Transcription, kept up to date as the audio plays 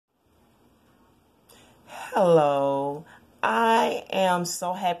Hello. I am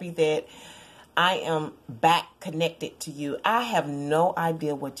so happy that I am back connected to you. I have no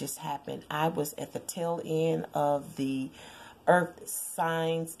idea what just happened. I was at the tail end of the Earth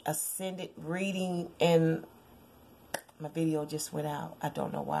Signs Ascended reading and my video just went out. I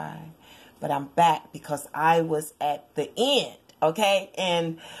don't know why, but I'm back because I was at the end, okay?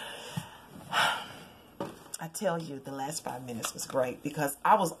 And I tell you, the last 5 minutes was great because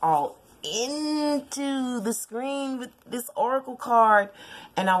I was all into the screen with this oracle card,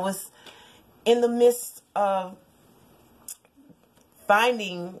 and I was in the midst of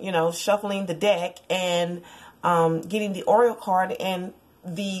finding, shuffling the deck and getting the oracle card, and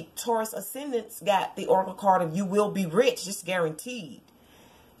the Taurus Ascendants got the oracle card of you will be rich, just guaranteed.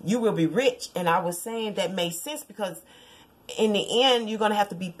 You will be rich. And I was saying that made sense because in the end, you're going to have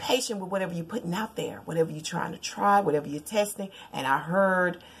to be patient with whatever you're putting out there, whatever you're trying to try, whatever you're testing. And I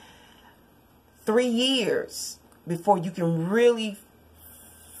heard 3 years before you can really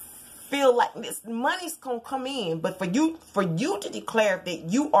feel like this money's going to come in. But for you to declare that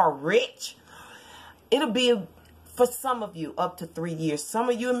you are rich, it'll be for some of you up to 3 years. Some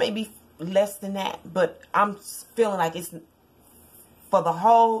of you it may be less than that, but I'm feeling like it's for the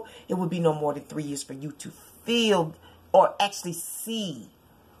whole, it would be no more than 3 years for you to feel or actually see.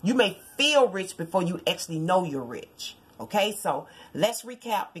 You may feel rich before you actually know you're rich. Okay, so let's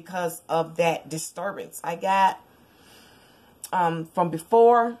recap because of that disturbance I got from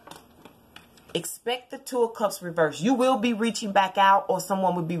before. Expect the Two of Cups reverse. You will be reaching back out, or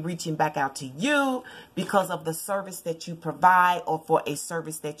someone will be reaching back out to you because of the service that you provide or for a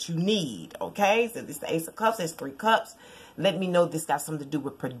service that you need. Okay, so this is the Ace of Cups. There's 3 cups. Let me know this got something to do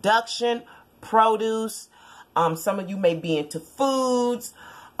with production, produce. Some of you may be into foods.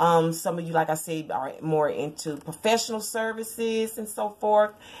 Some of you, like I said, are more into professional services and so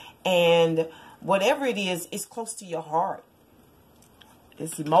forth. And whatever it is, it's close to your heart.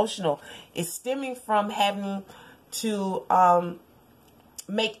 It's emotional. It's stemming from having to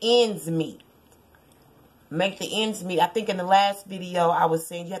make ends meet. Make the ends meet. I think in the last video I was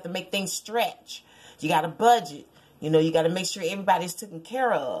saying you have to make things stretch. You got a budget. You got to make sure everybody's taken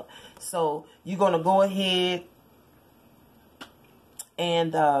care of. So you're going to go ahead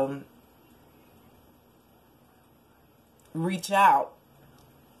and reach out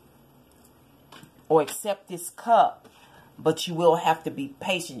or accept this cup. But you will have to be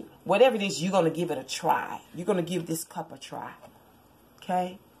patient. Whatever it is, you're going to give it a try. You're going to give this cup a try.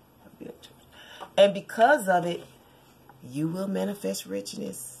 Okay? And because of it, you will manifest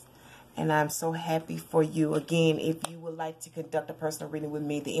richness. And I'm so happy for you. Again, if you would like to conduct a personal reading with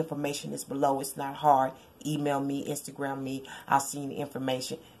me, the information is below. It's not hard. Email me, Instagram me. I'll send you the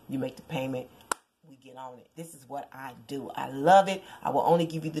information. You make the payment. We get on it. This is what I do. I love it. I will only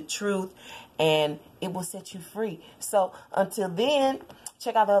give you the truth, and it will set you free. So until then,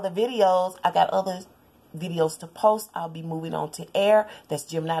 check out the other videos. I got other videos to post. I'll be moving on to air. That's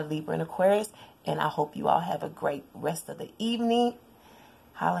Gemini, Libra, and Aquarius. And I hope you all have a great rest of the evening.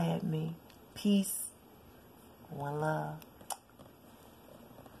 Holla at me. Peace. One love.